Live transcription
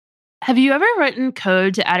Have you ever written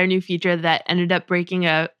code to add a new feature that ended up breaking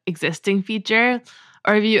a existing feature?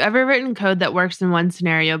 Or have you ever written code that works in one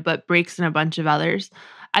scenario but breaks in a bunch of others?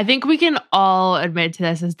 I think we can all admit to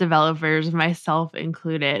this as developers, myself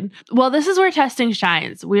included. Well, this is where testing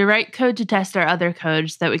shines. We write code to test our other code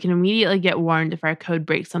so that we can immediately get warned if our code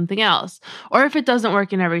breaks something else, or if it doesn't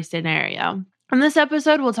work in every scenario. In this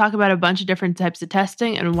episode, we'll talk about a bunch of different types of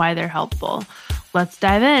testing and why they're helpful. Let's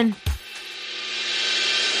dive in.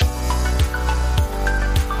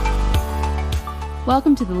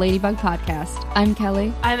 Welcome to the Ladybug Podcast. I'm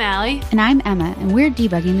Kelly. I'm Allie. And I'm Emma, and we're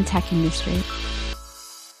debugging the tech industry.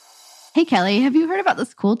 Hey, Kelly, have you heard about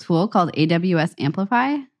this cool tool called AWS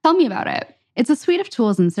Amplify? Tell me about it. It's a suite of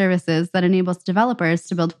tools and services that enables developers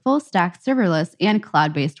to build full-stack serverless and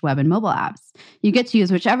cloud-based web and mobile apps. You get to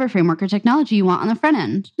use whichever framework or technology you want on the front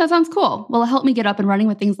end. That sounds cool. Will it help me get up and running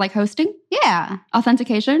with things like hosting? Yeah.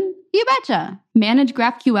 Authentication? You betcha. Manage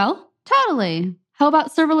GraphQL? Totally. How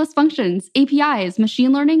about serverless functions, APIs,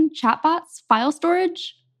 machine learning, chatbots, file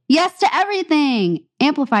storage? Yes to everything!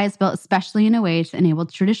 Amplify is built especially in a way to enable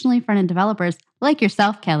traditionally front-end developers like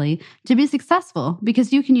yourself, Kelly, to be successful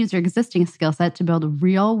because you can use your existing skill set to build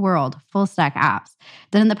real-world full-stack apps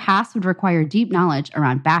that in the past would require deep knowledge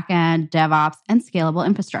around back-end, DevOps, and scalable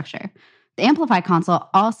infrastructure. The Amplify console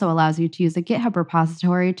also allows you to use a GitHub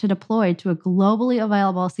repository to deploy to a globally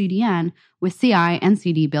available CDN with CI and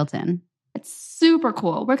CD built in. It's super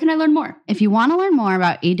cool. Where can I learn more? If you want to learn more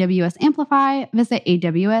about AWS Amplify, visit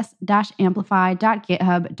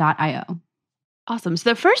aws-amplify.github.io. Awesome. So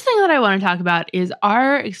the first thing that I want to talk about is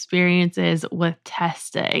our experiences with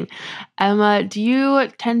testing. Emma, do you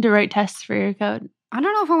tend to write tests for your code? I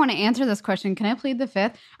don't know if I want to answer this question. Can I plead the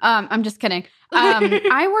fifth? I'm just kidding.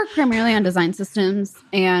 I work primarily on design systems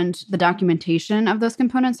and the documentation of those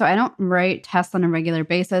components, so I don't write tests on a regular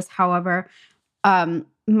basis. However,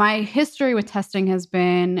 my history with testing has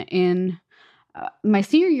been in my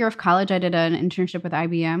senior year of college. I did an internship with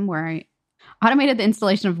IBM where I automated the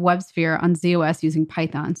installation of WebSphere on z/OS using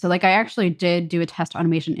Python. So I actually did do a test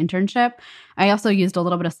automation internship. I also used a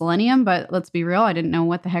little bit of Selenium, but let's be real, I didn't know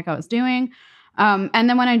what the heck I was doing. And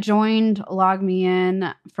then when I joined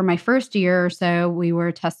LogMeIn for my first year or so, we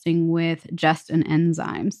were testing with Jest and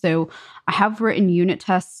Enzyme. So I have written unit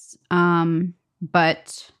tests,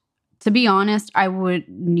 but to be honest, I would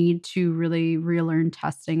need to really relearn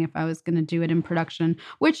testing if I was going to do it in production,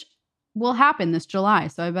 which will happen this July.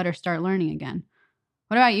 So I better start learning again.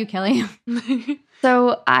 What about you, Kelly?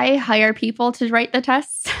 So I hire people to write the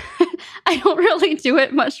tests. I don't really do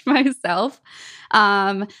it much myself.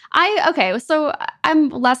 So I'm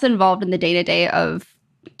less involved in the day-to-day of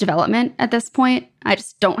development at this point. I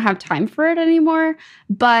just don't have time for it anymore.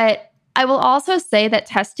 But I will also say that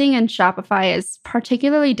testing in Shopify is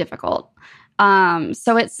particularly difficult.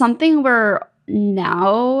 So it's something we're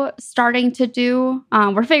now starting to do.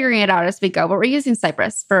 We're figuring it out as we go, but we're using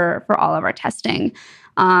Cypress for all of our testing.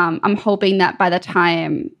 I'm hoping that by the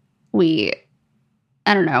time the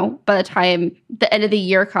end of the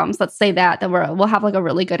year comes, let's say that we'll have a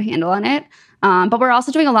really good handle on it. But we're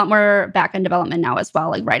also doing a lot more back-end development now as well,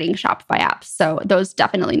 like writing Shopify apps. So those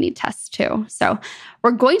definitely need tests too. So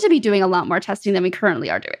we're going to be doing a lot more testing than we currently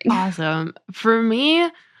are doing. Awesome. For me,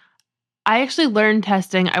 I actually learned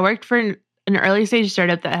testing. I worked for an early stage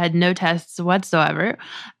startup that had no tests whatsoever.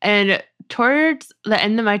 And towards the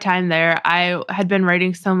end of my time there, I had been working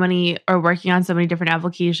on so many different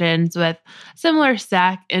applications with similar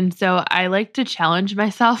stack. And so I like to challenge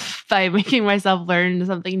myself by making myself learn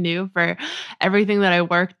something new for everything that I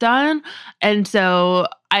worked on. And so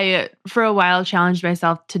I, for a while, challenged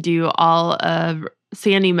myself to do all of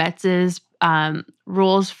Sandi Metz's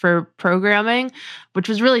rules for programming, which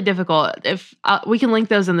was really difficult. If we can link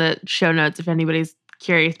those in the show notes if anybody's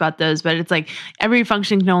curious about those, but it's every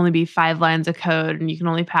function can only be 5 lines of code and you can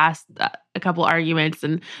only pass a couple arguments,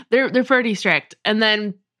 and they're pretty strict. And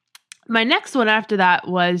then my next one after that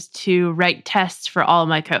was to write tests for all of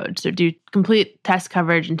my code. So do complete test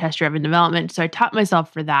coverage and test-driven development. So I taught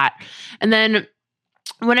myself for that. And then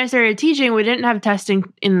when I started teaching, we didn't have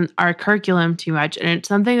testing in our curriculum too much. And it's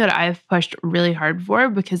something that I've pushed really hard for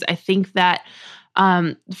because I think that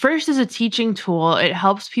first, as a teaching tool, it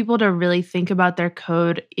helps people to really think about their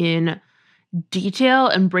code in detail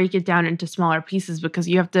and break it down into smaller pieces because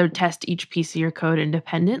you have to test each piece of your code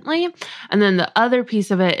independently. And then the other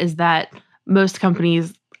piece of it is that most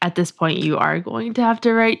companies at this point, you are going to have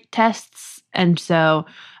to write tests. And so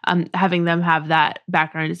having them have that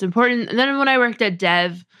background is important. And then when I worked at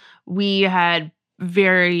Dev, we had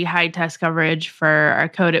very high test coverage for our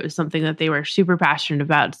code. It was something that they were super passionate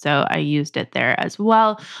about, so I used it there as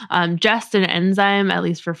well. Jest and Enzyme, at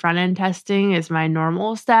least for front-end testing, is my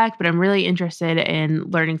normal stack, but I'm really interested in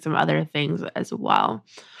learning some other things as well,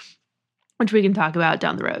 which we can talk about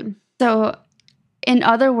down the road. So in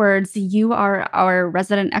other words, you are our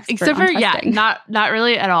resident expert Except for, on testing. not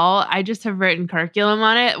really at all. I just have written curriculum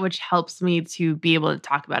on it, which helps me to be able to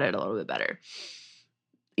talk about it a little bit better,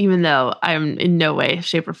 even though I'm in no way,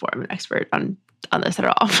 shape, or form an expert on this at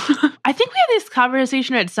all. I think we had this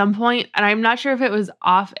conversation at some point, and I'm not sure if it was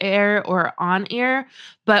off air or on air,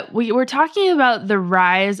 but we were talking about the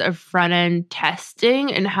rise of front-end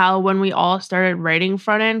testing and how when we all started writing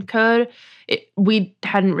front-end code, we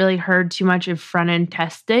hadn't really heard too much of front-end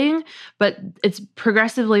testing, but it's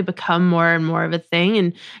progressively become more and more of a thing,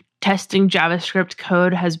 and testing JavaScript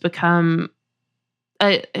code has become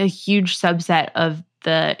a huge subset of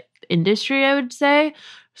the industry, I would say.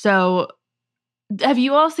 So have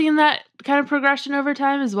you all seen that kind of progression over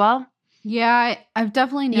time as well? Yeah, I've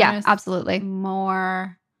definitely noticed absolutely.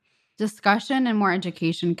 more discussion and more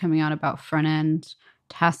education coming out about front-end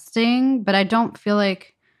testing, but I don't feel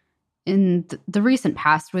like in the recent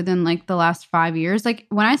past, within like the last 5 years, like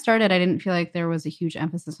when I started, I didn't feel like there was a huge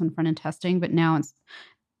emphasis on front-end testing, but now it's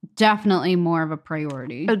definitely more of a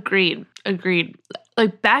priority. Agreed.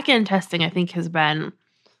 Like back-end testing, I think, has been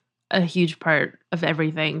a huge part of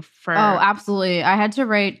everything for... Oh, absolutely. I had to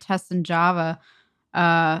write tests in Java.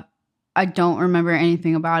 I don't remember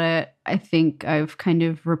anything about it. I think I've kind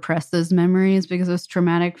of repressed those memories because it was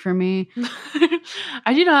traumatic for me.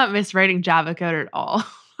 I do not miss writing Java code at all.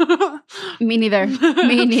 Me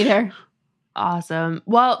neither. Awesome.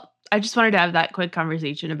 Well, I just wanted to have that quick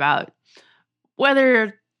conversation about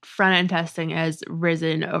whether front-end testing has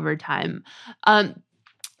risen over time.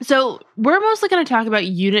 So we're mostly going to talk about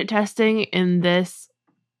unit testing in this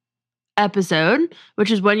episode, which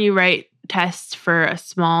is when you write tests for a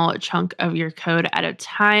small chunk of your code at a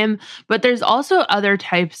time. But there's also other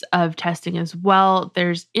types of testing as well.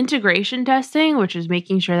 There's integration testing, which is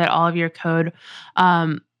making sure that all of your code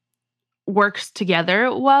works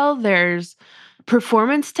together well. There's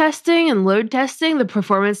performance testing and load testing. The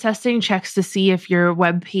performance testing checks to see if your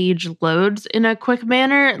web page loads in a quick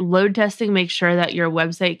manner. Load testing makes sure that your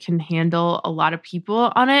website can handle a lot of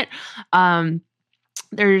people on it.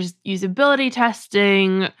 There's usability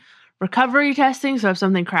testing, recovery testing. So if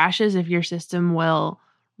something crashes, if your system will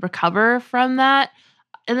recover from that.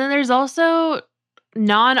 And then there's also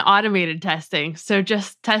non-automated testing. So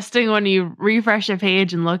just testing when you refresh a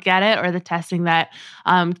page and look at it, or the testing that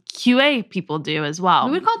QA people do as well.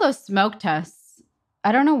 We would call those smoke tests.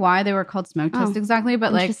 I don't know why they were called smoke tests exactly,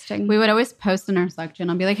 but like we would always post in our Slack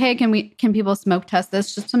channel and be like, hey, can people smoke test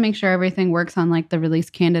this just to make sure everything works on like the release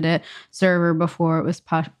candidate server before it was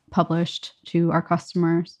published to our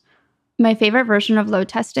customers. My favorite version of load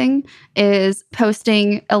testing is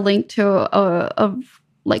posting a link to a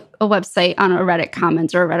website on a Reddit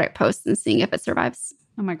comments or a Reddit post and seeing if it survives.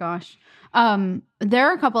 Oh my gosh. There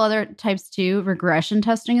are a couple other types too. Regression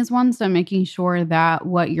testing is one. So making sure that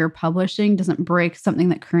what you're publishing doesn't break something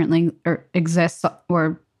that currently exists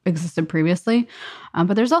or existed previously.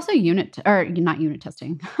 But there's also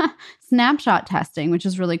snapshot testing, which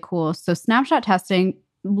is really cool. So snapshot testing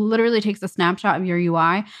literally takes a snapshot of your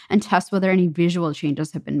UI and tests whether any visual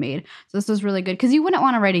changes have been made. So this is really good because you wouldn't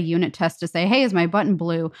want to write a unit test to say, hey, is my button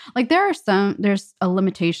blue? Like there's a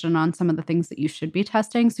limitation on some of the things that you should be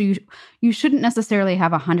testing. So you shouldn't necessarily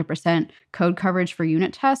have 100% code coverage for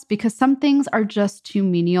unit tests because some things are just too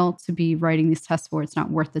menial to be writing these tests for. It's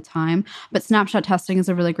not worth the time. But snapshot testing is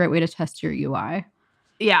a really great way to test your UI.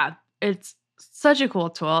 Yeah, it's such a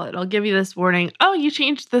cool tool. It'll give you this warning. Oh, you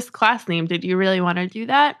changed this class name. Did you really want to do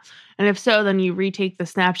that? And if so, then you retake the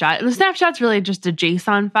snapshot. And the snapshot's really just a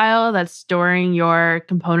JSON file that's storing your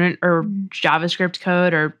component or JavaScript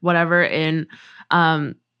code or whatever in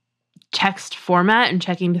text format and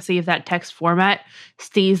checking to see if that text format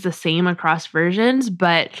stays the same across versions.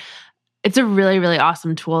 But it's a really, really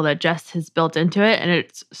awesome tool that Jest has built into it. And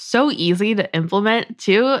it's so easy to implement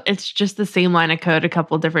too. It's just the same line of code a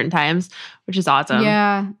couple different times, which is awesome.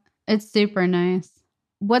 Yeah, it's super nice.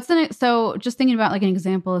 So just thinking about like an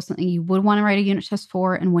example of something you would want to write a unit test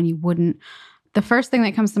for and when you wouldn't. The first thing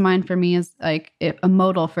that comes to mind for me is like a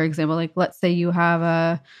modal, for example. Like let's say you have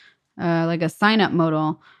a sign up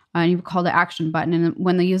modal. and you call the action button. And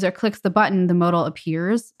when the user clicks the button, the modal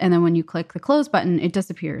appears. And then when you click the close button, it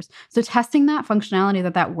disappears. So testing that functionality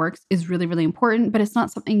that works is really, really important, but it's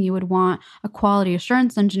not something you would want a quality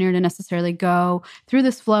assurance engineer to necessarily go through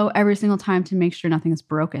this flow every single time to make sure nothing is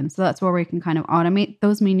broken. So that's where we can kind of automate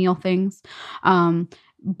those menial things.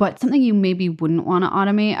 But something you maybe wouldn't want to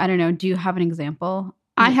automate, I don't know, do you have an example?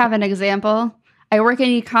 I have an example. I work in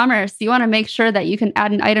e-commerce. You want to make sure that you can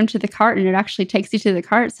add an item to the cart and it actually takes you to the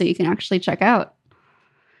cart so you can actually check out.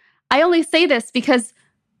 I only say this because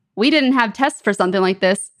we didn't have tests for something like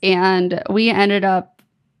this, and we ended up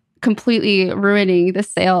completely ruining the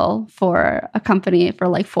sale for a company for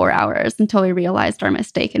like 4 hours until we realized our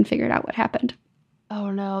mistake and figured out what happened.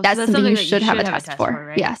 Oh, no. That's something you should have a test for,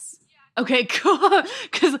 right? Yes. Okay, cool.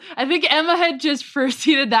 Because I think Emma had just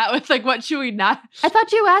proceeded that with like, what should we not? I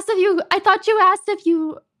thought you asked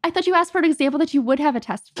for an example that you would have a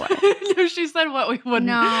test for. No, she said what we wouldn't.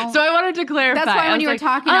 No. So I wanted to clarify. That's why when you were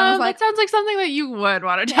talking, I was like, that sounds like something that you would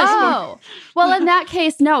want to test for. Well, in that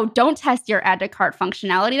case, no, don't test your add to cart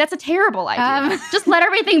functionality. That's a terrible idea. Just let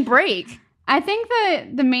everything break. I think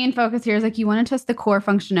that the main focus here is like you want to test the core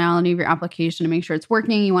functionality of your application to make sure it's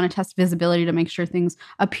working. You want to test visibility to make sure things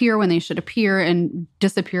appear when they should appear and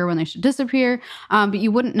disappear when they should disappear. But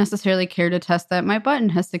you wouldn't necessarily care to test that my button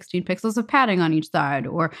has 16 pixels of padding on each side,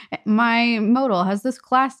 or my modal has this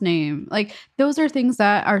class name. Like those are things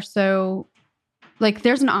that are so, like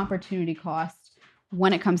there's an opportunity cost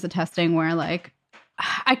when it comes to testing where like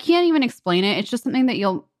I can't even explain it. It's just something that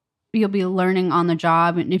you'll be learning on the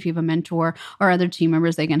job. And if you have a mentor or other team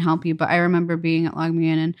members, they can help you. But I remember being at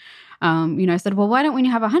LogMeIn and, I said, well, why don't we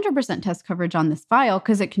have 100% test coverage on this file?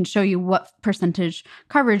 Because it can show you what percentage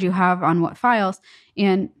coverage you have on what files.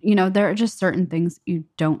 And, there are just certain things you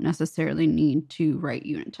don't necessarily need to write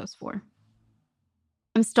unit tests for.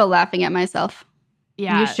 I'm still laughing at myself.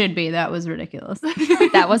 Yeah. You should be. That was ridiculous.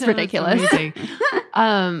 That was ridiculous.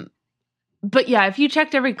 But yeah, if you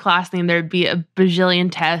checked every class name, there'd be a bajillion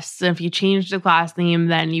tests. And if you changed the class name,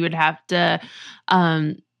 then you would have to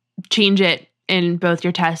change it in both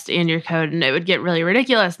your test and your code, and it would get really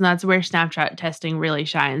ridiculous. And that's where snapshot testing really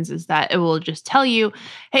shines, is that it will just tell you,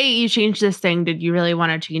 hey, you changed this thing. Did you really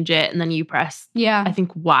want to change it? And then you press, I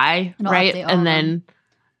think, Y, right? And then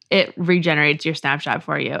it regenerates your snapshot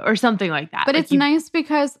for you or something like that. But like it's nice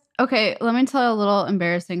because, okay, let me tell a little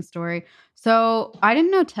embarrassing story. So I didn't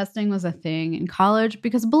know testing was a thing in college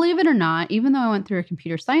because, believe it or not, even though I went through a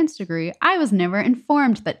computer science degree, I was never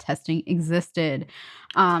informed that testing existed.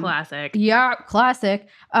 Classic. Yeah, classic.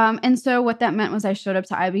 And so what that meant was I showed up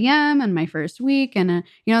to IBM in my first week and,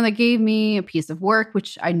 they gave me a piece of work,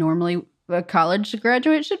 which I normally, a college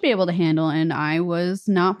graduate should be able to handle, and I was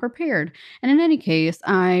not prepared. And in any case,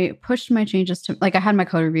 I pushed my changes to, I had my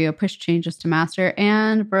code review, I pushed changes to master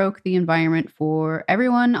and broke the environment for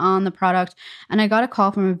everyone on the product. And I got a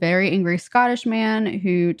call from a very angry Scottish man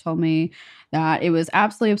who told me that it was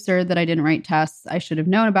absolutely absurd that I didn't write tests. I should have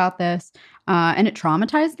known about this. And it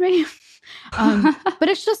traumatized me. But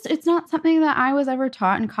it's not something that I was ever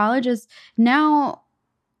taught in college. Is now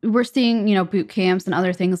we're seeing, boot camps and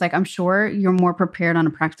other things. Like, I'm sure you're more prepared on a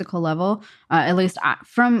practical level. At least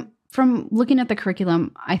from looking at the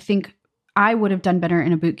curriculum, I think I would have done better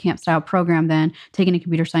in a boot camp style program than taking a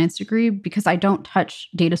computer science degree, because I don't touch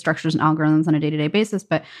data structures and algorithms on a day-to-day basis,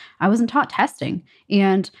 but I wasn't taught testing.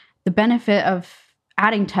 And the benefit of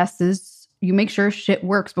adding tests is you make sure shit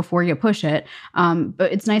works before you push it.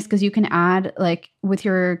 But it's nice because you can add, with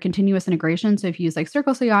your continuous integration. So if you use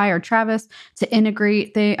Circle CI or Travis to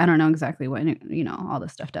integrate I don't know exactly what, all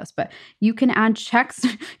this stuff does, but you can add checks.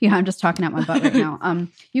 Yeah, I'm just talking out my butt right now.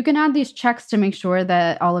 You can add these checks to make sure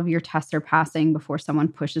that all of your tests are passing before someone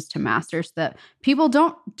pushes to master, so that people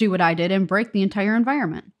don't do what I did and break the entire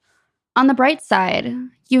environment. On the bright side,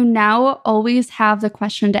 you now always have the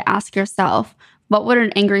question to ask yourself, what would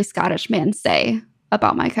an angry Scottish man say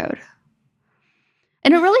about my code?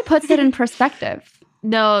 And it really puts it in perspective.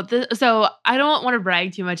 No, so I don't want to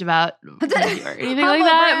brag too much about or anything like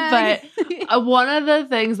that, but one of the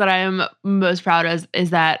things that I am most proud of is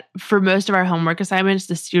that for most of our homework assignments,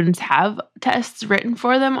 the students have tests written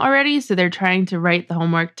for them already. So they're trying to write the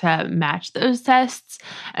homework to match those tests.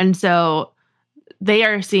 And so they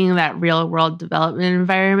are seeing that real world development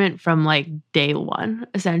environment from day one,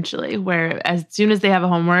 essentially, where as soon as they have a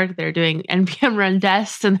homework, they're doing NPM run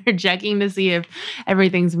tests and they're checking to see if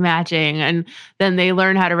everything's matching. And then they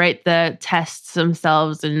learn how to write the tests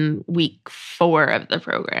themselves in week 4 of the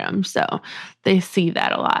program. So they see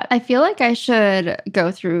that a lot. I feel like I should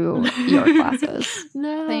go through your classes.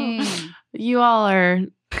 No, Same. You all are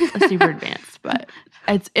super advanced, but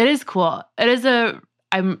it is cool. It is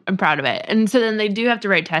I'm proud of it. And so then they do have to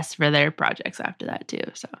write tests for their projects after that too.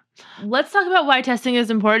 So let's talk about why testing is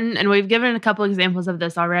important. And we've given a couple examples of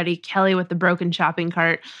this already. Kelly with the broken shopping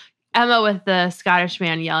cart, Emma with the Scottish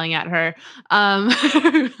man yelling at her.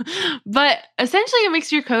 But essentially it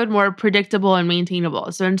makes your code more predictable and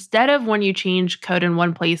maintainable. So instead of when you change code in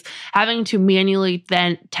one place, having to manually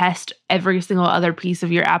then test every single other piece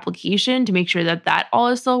of your application to make sure that that all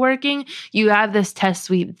is still working, you have this test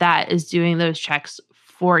suite that is doing those checks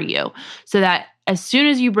for you. So that as soon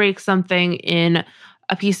as you break something in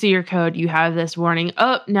a piece of your code, you have this warning,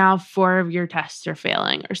 oh, now 4 of your tests are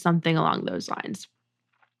failing or something along those lines.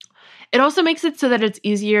 It also makes it so that it's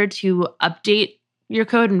easier to update your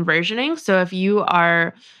code and versioning. So if you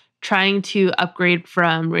are trying to upgrade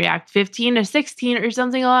from React 15 to 16 or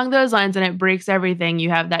something along those lines and it breaks everything, you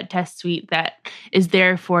have that test suite that is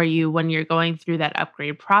there for you when you're going through that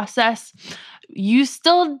upgrade process. You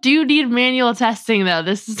still do need manual testing, though.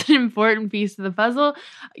 This is an important piece of the puzzle.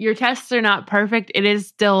 Your tests are not perfect. It is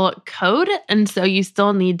still code, and so you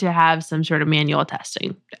still need to have some sort of manual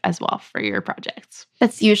testing as well for your projects.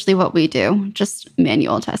 That's usually what we do, just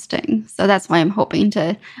manual testing. So that's why I'm hoping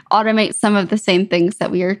to automate some of the same things that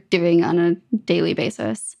we are doing on a daily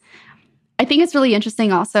basis. I think it's really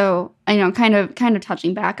interesting also, kind of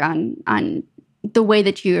touching back on the way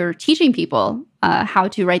that you're teaching people how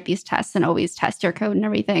to write these tests and always test your code and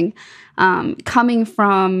everything, coming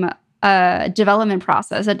from a development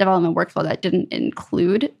process, a development workflow that didn't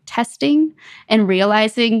include testing, and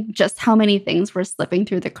realizing just how many things were slipping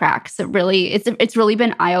through the cracks. It's really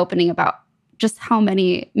been eye-opening about just how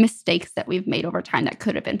many mistakes that we've made over time that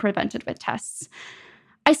could have been prevented with tests.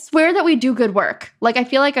 I swear that we do good work. Like, I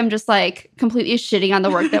feel like I'm just like completely shitting on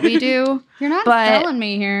the work that we do. You're not selling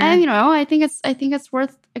me here. And I think it's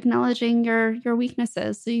worth acknowledging your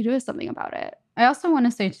weaknesses so you do something about it. I also want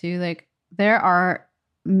to say too, like, there are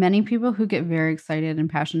many people who get very excited and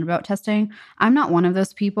passionate about testing. I'm not one of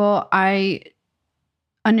those people. I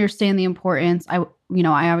understand the importance. I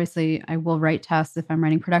will write tests if I'm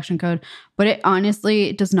writing production code, but it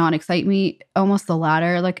honestly does not excite me. Almost the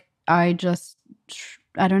latter. Like, I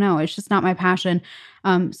don't know. It's just not my passion.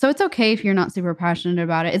 So it's okay if you're not super passionate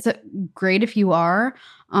about it. It's great if you are,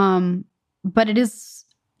 but it is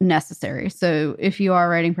necessary. So if you are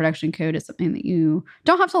writing production code, it's something that you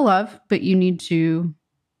don't have to love, but you need to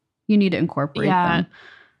incorporate them.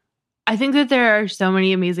 I think that there are so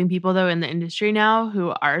many amazing people, though, in the industry now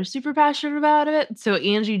who are super passionate about it. So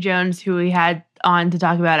Angie Jones, who we had on to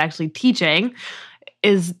talk about actually teaching,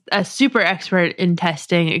 is a super expert in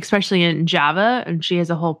testing, especially in Java. And she has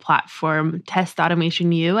a whole platform, Test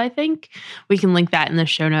Automation U, I think. We can link that in the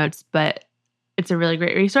show notes, but it's a really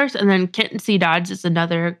great resource. And then Kenton C. Dodds is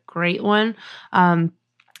another great one.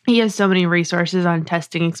 He has so many resources on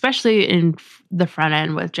testing, especially in the front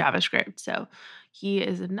end with JavaScript. So he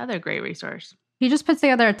is another great resource. He just puts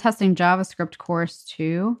together a testing JavaScript course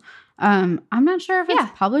too. I'm not sure if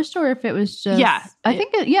it's published or if it was just. Yeah, I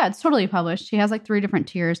think it's totally published. He has like 3 different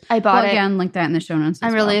tiers. I bought it. Again, link that in the show notes.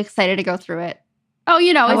 I'm really excited to go through it. Oh,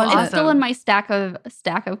 it's still in my stack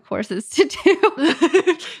of courses to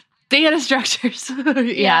do. Data structures.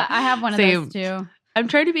 Yeah, I have one of those too. I'm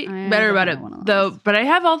trying to be better about it though, but I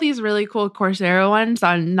have all these really cool Coursera ones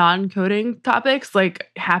on non-coding topics like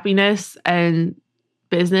happiness and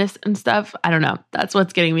business and stuff. I don't know. That's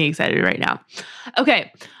what's getting me excited right now.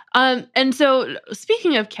 Okay. And so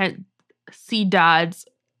speaking of Kent C. Dodds,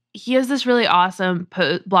 he has this really awesome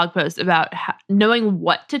blog post about knowing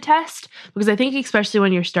what to test, because I think especially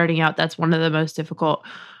when you're starting out, that's one of the most difficult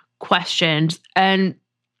questions. And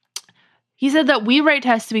he said that we write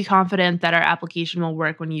tests to be confident that our application will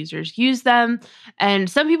work when users use them. And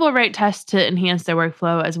some people write tests to enhance their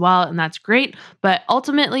workflow as well, and that's great. But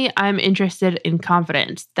ultimately, I'm interested in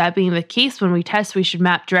confidence. That being the case, when we test, we should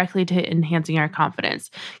map directly to enhancing our confidence.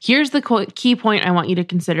 Here's the key point I want you to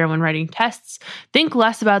consider when writing tests. Think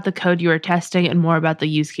less about the code you are testing and more about the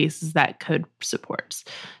use cases that code supports.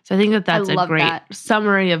 So I think that that's a great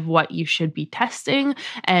summary of what you should be testing.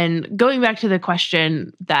 And going back to the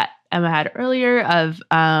question that Emma had earlier of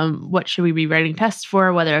what should we be writing tests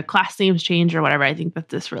for, whether a class names change or whatever, I think that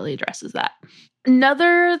this really addresses that.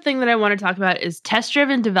 Another thing that I want to talk about is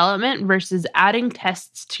test-driven development versus adding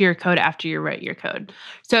tests to your code after you write your code.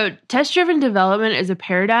 So test-driven development is a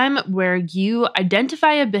paradigm where you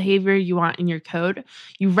identify a behavior you want in your code,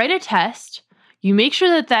 you write a test, you make sure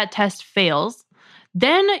that that test fails,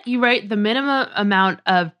 then you write the minimum amount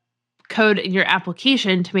of code in your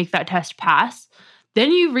application to make that test pass.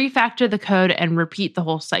 Then you refactor the code and repeat the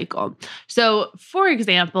whole cycle. So, for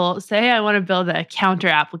example, say I want to build a counter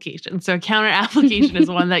application. So, a counter application is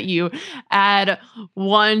one that you add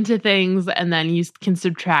 1 to things and then you can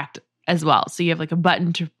subtract as well. So, you have like a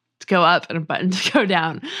button to go up and a button to go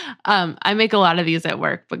down. I make a lot of these at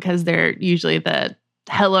work because they're usually the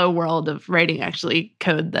hello world of writing actually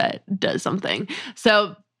code that does something.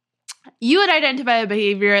 So, you would identify a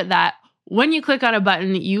behavior that when you click on a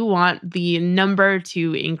button, you want the number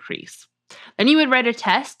to increase. Then you would write a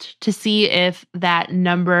test to see if that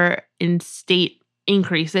number in state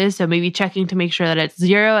increases. So maybe checking to make sure that it's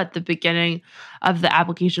 0 at the beginning of the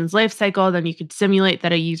application's life cycle. Then you could simulate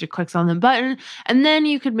that a user clicks on the button. And then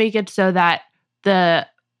you could make it so that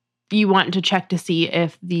you want to check to see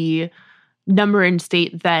if the number in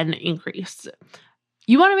state then increased.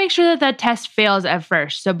 You want to make sure that that test fails at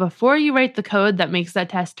first. So before you write the code that makes that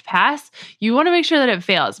test pass, you want to make sure that it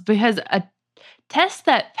fails, because a test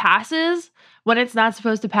that passes when it's not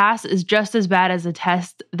supposed to pass is just as bad as a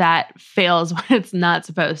test that fails when it's not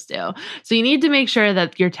supposed to. So you need to make sure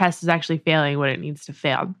that your test is actually failing when it needs to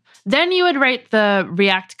fail. Then you would write the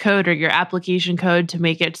React code or your application code to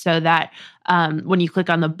make it so that when you click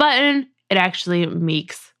on the button, it actually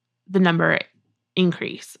makes the number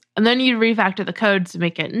increase. And then you refactor the code to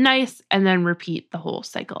make it nice and then repeat the whole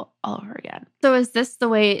cycle all over again. So is this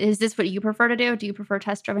what you prefer to do? Do you prefer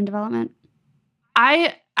test-driven development?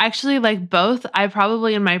 I actually like both. I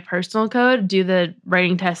probably in my personal code do the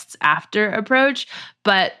writing tests after approach,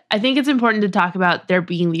 but I think it's important to talk about there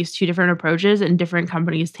being these 2 different approaches and different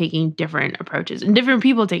companies taking different approaches and different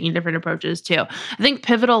people taking different approaches too. I think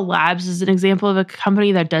Pivotal Labs is an example of a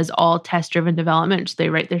company that does all test-driven development. So they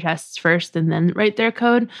write their tests first and then write their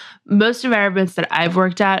code. Most environments that I've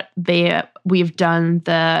worked at, we've done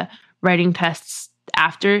the writing tests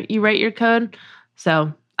after you write your code.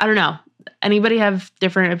 So I don't know. Anybody have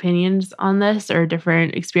different opinions on this or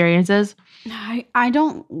different experiences? I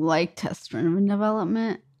don't like test-driven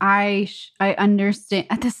development. I understand.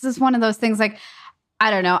 This is one of those things, like,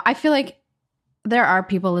 I don't know. I feel like there are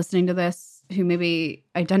people listening to this who maybe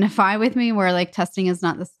identify with me where like testing is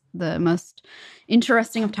not the most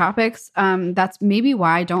interesting of topics. That's maybe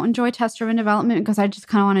why I don't enjoy test-driven development, because I just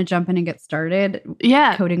kind of want to jump in and get started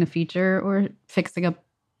coding a feature or fixing a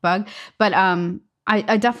bug. But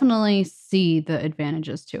I definitely see the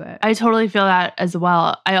advantages to it. I totally feel that as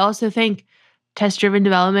well. I also think test-driven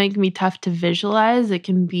development can be tough to visualize. It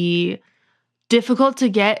can be difficult to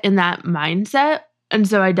get in that mindset. And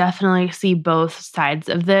so I definitely see both sides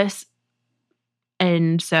of this.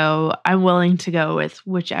 And so I'm willing to go with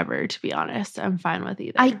whichever, to be honest. I'm fine with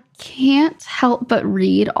either. I can't help but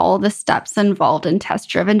read all the steps involved in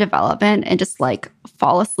test-driven development and just like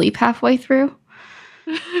fall asleep halfway through.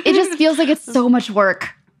 It just feels like it's so much work.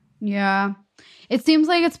 Yeah. It seems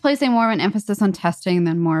like it's placing more of an emphasis on testing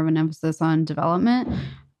than more of an emphasis on development.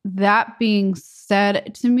 That being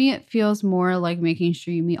said, to me, it feels more like making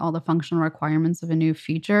sure you meet all the functional requirements of a new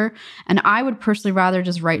feature. And I would personally rather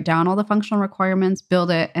just write down all the functional requirements,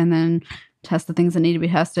 build it, and then test the things that need to be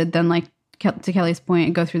tested than, like, to Kelly's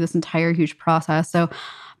point, go through this entire huge process.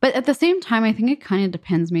 But at the same time, I think it kind of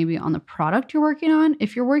depends maybe on the product you're working on.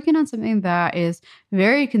 If you're working on something that is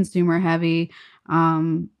very consumer heavy,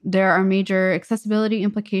 there are major accessibility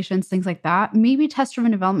implications, things like that. Maybe test-driven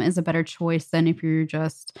development is a better choice than if you're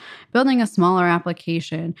just building a smaller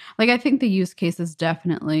application. Like, I think the use case is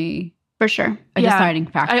definitely for sure a deciding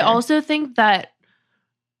factor. I also think that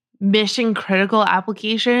mission critical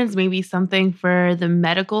applications, maybe something for the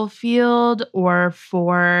medical field or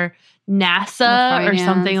for NASA or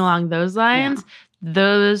something along those lines. Yeah.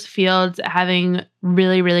 Those fields having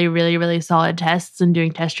really, really, really, really solid tests and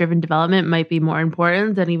doing test-driven development might be more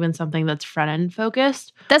important than even something that's front-end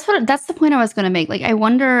focused. That's the point I was going to make. Like, I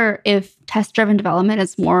wonder if test-driven development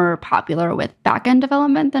is more popular with back-end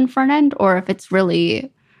development than front-end, or if it's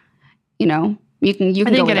really, you can go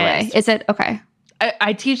either way. Is it? Okay.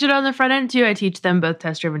 I teach it on the front end too. I teach them both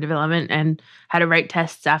test-driven development and how to write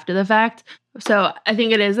tests after the fact. So I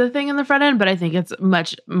think it is a thing in the front end, but I think it's a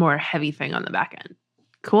much more heavy thing on the back end.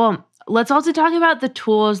 Cool. Let's also talk about the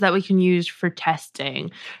tools that we can use for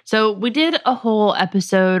testing. So we did a whole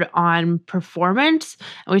episode on performance,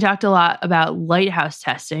 and we talked a lot about Lighthouse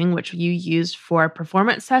testing, which you use for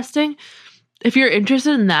performance testing. If you're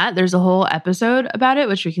interested in that, there's a whole episode about it,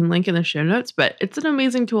 which we can link in the show notes, but it's an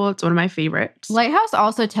amazing tool. It's one of my favorites. Lighthouse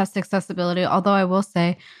also tests accessibility, although I will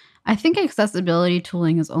say, I think accessibility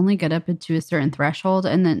tooling is only good up to a certain threshold,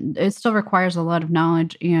 and then it still requires a lot of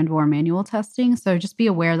knowledge and or manual testing. So just be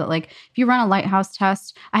aware that, like, if you run a Lighthouse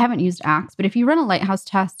test, I haven't used Axe, but if you run a Lighthouse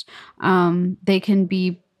test, they can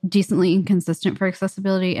be decently inconsistent for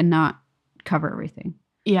accessibility and not cover everything.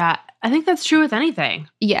 Yeah, I think that's true with anything.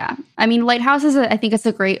 Yeah. I mean, Lighthouse I think it's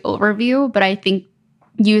a great overview, but I think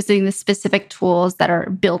using the specific tools that are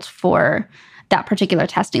built for that particular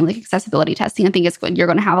testing, like accessibility testing, I think it's good. You're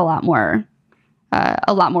going to have a lot more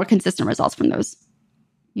consistent results from those.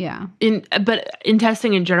 Yeah. But in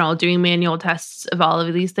testing in general, doing manual tests of all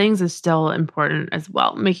of these things is still important as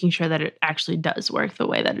well, making sure that it actually does work the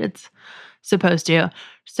way that it's supposed to.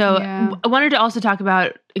 So I wanted to also talk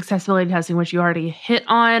about accessibility testing, which you already hit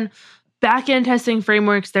on. Back-end testing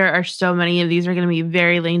frameworks, there are so many of these are going to be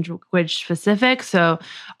very language specific. So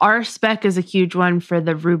RSpec is a huge one for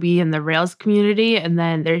the Ruby and the Rails community. And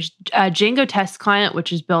then there's Django Test Client,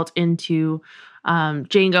 which is built into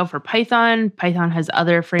Django for Python. Python has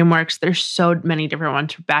other frameworks. There's so many different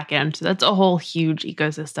ones for backend. So that's a whole huge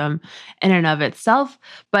ecosystem in and of itself.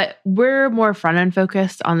 But we're more front-end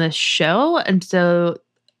focused on this show. And so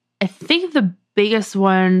I think the biggest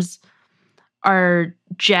ones are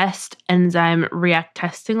Jest, Enzyme, React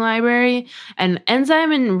Testing Library. And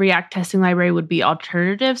Enzyme and React Testing Library would be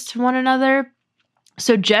alternatives to one another.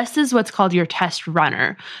 So Jest is what's called your test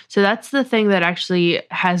runner. So that's the thing that actually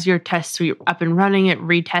has your test suite up and running. It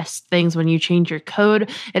retests things when you change your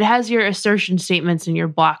code. It has your assertion statements and your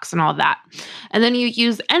blocks and all that. And then you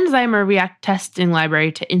use Enzyme or React Testing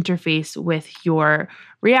Library to interface with your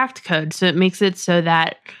React code. So it makes it so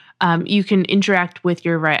that you can interact with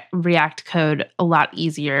your React code a lot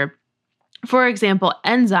easier. For example,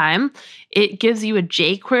 Enzyme, it gives you a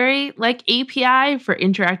jQuery like API for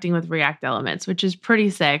interacting with React elements, which is pretty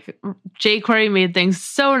sick. jQuery made things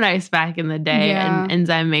so nice back in the day, and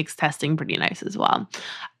Enzyme makes testing pretty nice as well.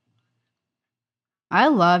 I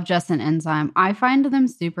love Jest and Enzyme. I find them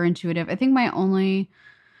super intuitive. I think the only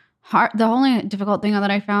difficult thing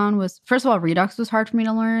that I found was, first of all, Redux was hard for me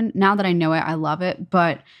to learn. Now that I know it, I love it.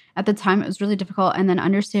 But at the time, it was really difficult. And then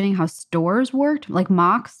understanding how stores worked, like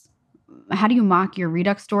mocks. How do you mock your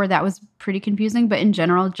Redux store? That was pretty confusing. But in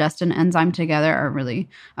general, Jest and Enzyme together are really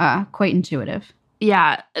quite intuitive.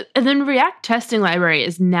 Yeah. And then React Testing Library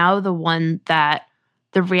is now the one that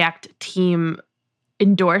the React team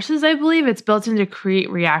endorses, I believe. It's built into Create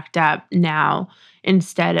React App now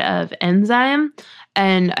instead of Enzyme.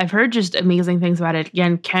 And I've heard just amazing things about it.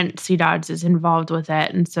 Again, Kent C. Dodds is involved with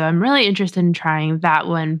it. And so I'm really interested in trying that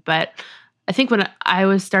one. But I think when I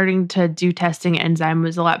was starting to do testing, Enzyme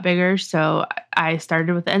was a lot bigger. So I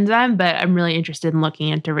started with Enzyme, but I'm really interested in looking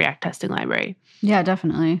into React Testing Library. Yeah,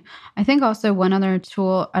 definitely. I think also one other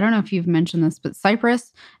tool, I don't know if you've mentioned this, but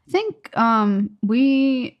Cypress. I think I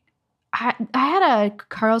had a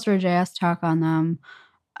Carlsbad.js talk on them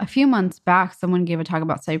a few months back. Someone gave a talk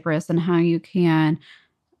about Cypress and how you can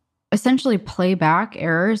essentially play back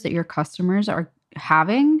errors that your customers are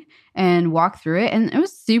having and walk through it. And it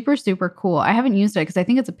was super, super cool. I haven't used it because I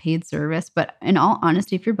think it's a paid service, but in all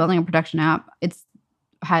honesty, if you're building a production app,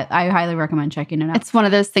 I highly recommend checking it out. It's one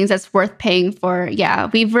of those things that's worth paying for. Yeah,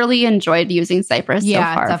 we've really enjoyed using Cypress so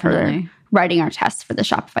far definitely. For writing our tests for the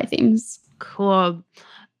Shopify themes. Cool.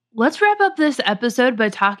 Let's wrap up this episode by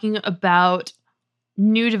talking about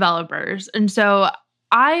new developers. And so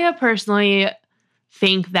I personally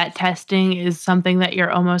think that testing is something that you're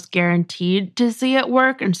almost guaranteed to see at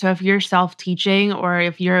work. And so if you're self-teaching or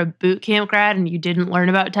if you're a boot camp grad and you didn't learn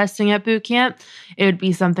about testing at boot camp, it would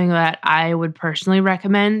be something that I would personally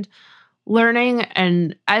recommend learning.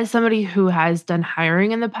 And as somebody who has done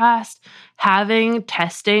hiring in the past, having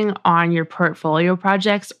testing on your portfolio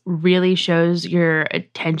projects really shows your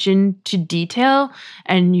attention to detail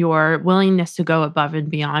and your willingness to go above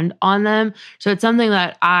and beyond on them. So it's something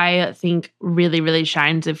that I think really, really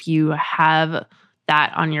shines if you have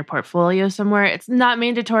that on your portfolio somewhere. It's not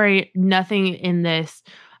mandatory. Nothing in this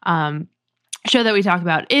show that we talk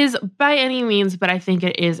about is by any means, but I think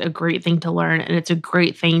it is a great thing to learn and it's a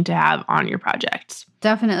great thing to have on your projects.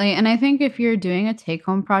 Definitely. And I think if you're doing a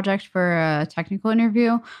take-home project for a technical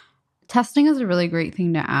interview, testing is a really great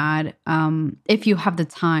thing to add if you have the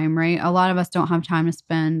time, right? A lot of us don't have time to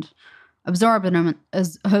spend absorbent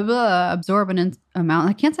amount.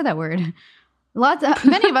 I can't say that word.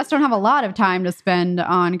 Many of us don't have a lot of time to spend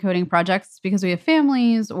on coding projects because we have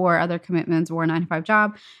families or other commitments or a 9-to-5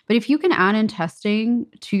 job. But if you can add in testing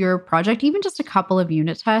to your project, even just a couple of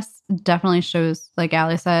unit tests, definitely shows, like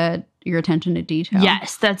Allie said, your attention to detail.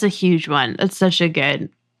 Yes, that's a huge one. That's such a good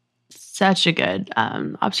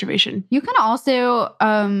observation. You can also,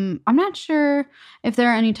 I'm not sure if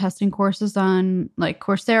there are any testing courses on like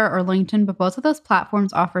Coursera or LinkedIn, but both of those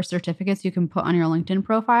platforms offer certificates you can put on your LinkedIn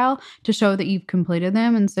profile to show that you've completed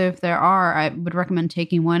them. And so if there are, I would recommend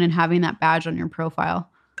taking one and having that badge on your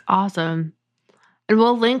profile. Awesome. And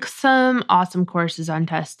we'll link some awesome courses on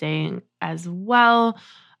testing as well.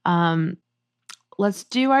 Let's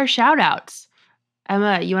do our shout outs.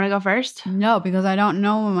 Emma, you want to go first? No, because I don't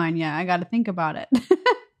know mine yet. I got to think about it.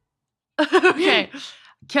 Okay.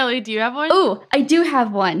 Kelly, do you have one? Oh, I do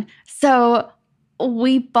have one. So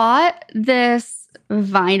we bought this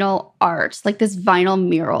vinyl art, like this vinyl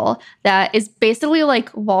mural that is basically like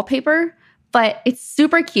wallpaper, but it's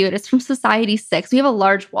super cute. It's from Society 6. We have a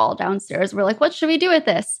large wall downstairs. We're like, what should we do with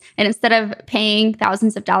this? And instead of paying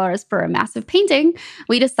thousands of dollars for a massive painting,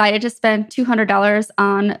 we decided to spend $200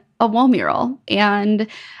 on a wall mural. And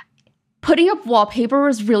putting up wallpaper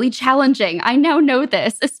was really challenging. I now know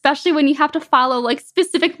this, especially when you have to follow like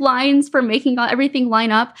specific lines for making everything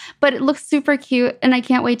line up. But it looks super cute, and I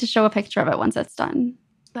can't wait to show a picture of it once it's done.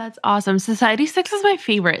 That's awesome. Society 6 is my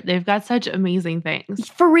favorite. They've got such amazing things.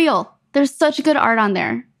 For real. There's such good art on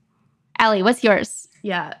there. Allie, what's yours?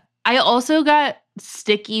 Yeah. I also got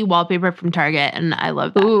sticky wallpaper from Target, and I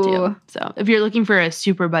love that too. So if you're looking for a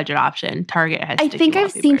super budget option, Target has sticky wallpaper.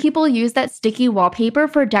 I've seen people use that sticky wallpaper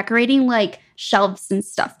for decorating like shelves and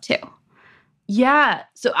stuff too. Yeah.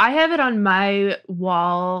 So I have it on my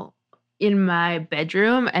wall in my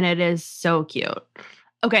bedroom, and it is so cute.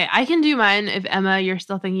 Okay, I can do mine if, Emma, you're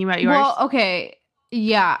still thinking about yours. Well, okay.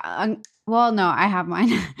 Yeah. Well, no, I have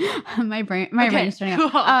mine. my brain is turning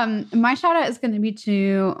cool. up. My shout out is going to be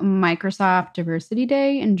to Microsoft Diversity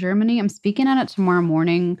Day in Germany. I'm speaking at it tomorrow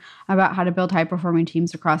morning about how to build high-performing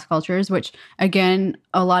teams across cultures, which, again,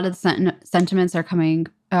 a lot of the sentiments are coming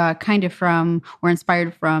kind of from or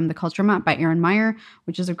inspired from The Culture Map by Erin Meyer,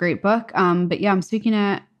 which is a great book. But yeah, I'm speaking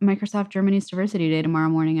at Microsoft Germany's Diversity Day tomorrow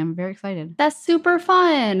morning. I'm very excited. That's super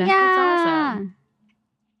fun. Yeah. That's awesome.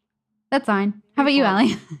 That's fine. How about you,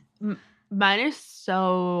 Allie? Mine is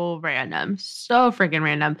so random. So freaking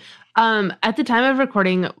random. At the time of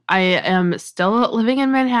recording, I am still living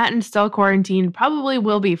in Manhattan, still quarantined, probably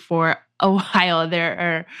will be for a while. There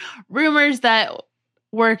are rumors that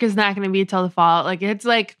work is not going to be till the fall. Like, it's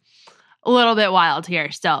like a little bit wild here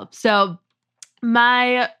still. So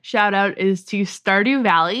my shout out is to Stardew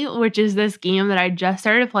Valley, which is this game that I just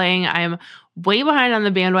started playing. I'm way behind on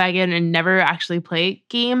the bandwagon and never actually play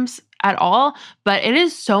games at all, but it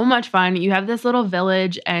is so much fun. You have this little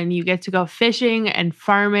village and you get to go fishing and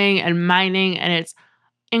farming and mining, and it's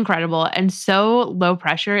incredible and so low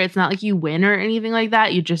pressure. It's not like you win or anything like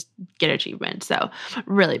that. You just get achievements. So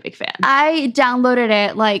really big fan. I downloaded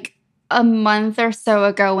it like a month or so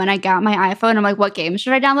ago when I got my iPhone. I'm like, what game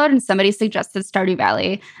should I download? And somebody suggested Stardew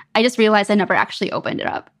Valley. I just realized I never actually opened it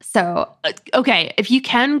up. So, okay, if you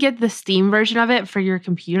can get the Steam version of it for your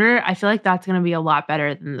computer, I feel like that's going to be a lot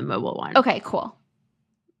better than the mobile one. Okay, cool.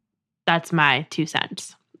 That's my 2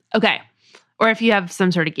 cents. Okay. Or if you have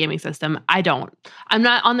some sort of gaming system. I'm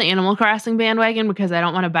not on the Animal Crossing bandwagon because I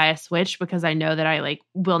don't want to buy a Switch because I know that I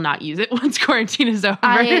will not use it once quarantine is over.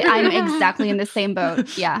 I'm exactly in the same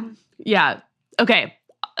boat. Yeah. Yeah. Okay.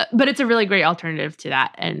 But it's a really great alternative to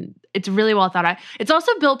that. And it's really well thought out. It's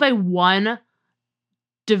also built by one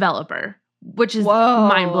developer, which is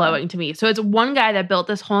mind-blowing to me. So it's one guy that built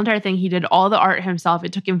this whole entire thing. He did all the art himself.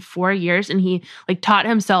 It took him 4 years, and he taught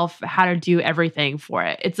himself how to do everything for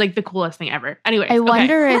it. It's like the coolest thing ever. Anyway, I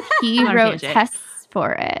wonder if he wrote tests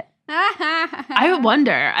for it. I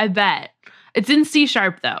wonder. I bet. It's in C#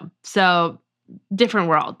 though. So different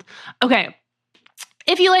world. Okay.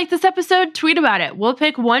 If you like this episode, tweet about it. We'll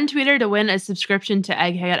pick one tweeter to win a subscription to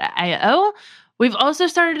Egghead.io. We've also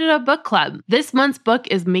started a book club. This month's book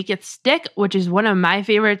is Make It Stick, which is one of my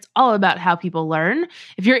favorites, all about how people learn.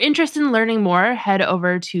 If you're interested in learning more, head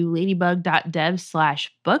over to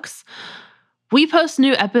ladybug.dev/books. We post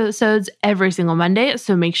new episodes every single Monday,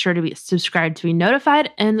 so make sure to be subscribed to be notified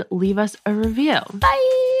and leave us a review.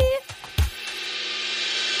 Bye!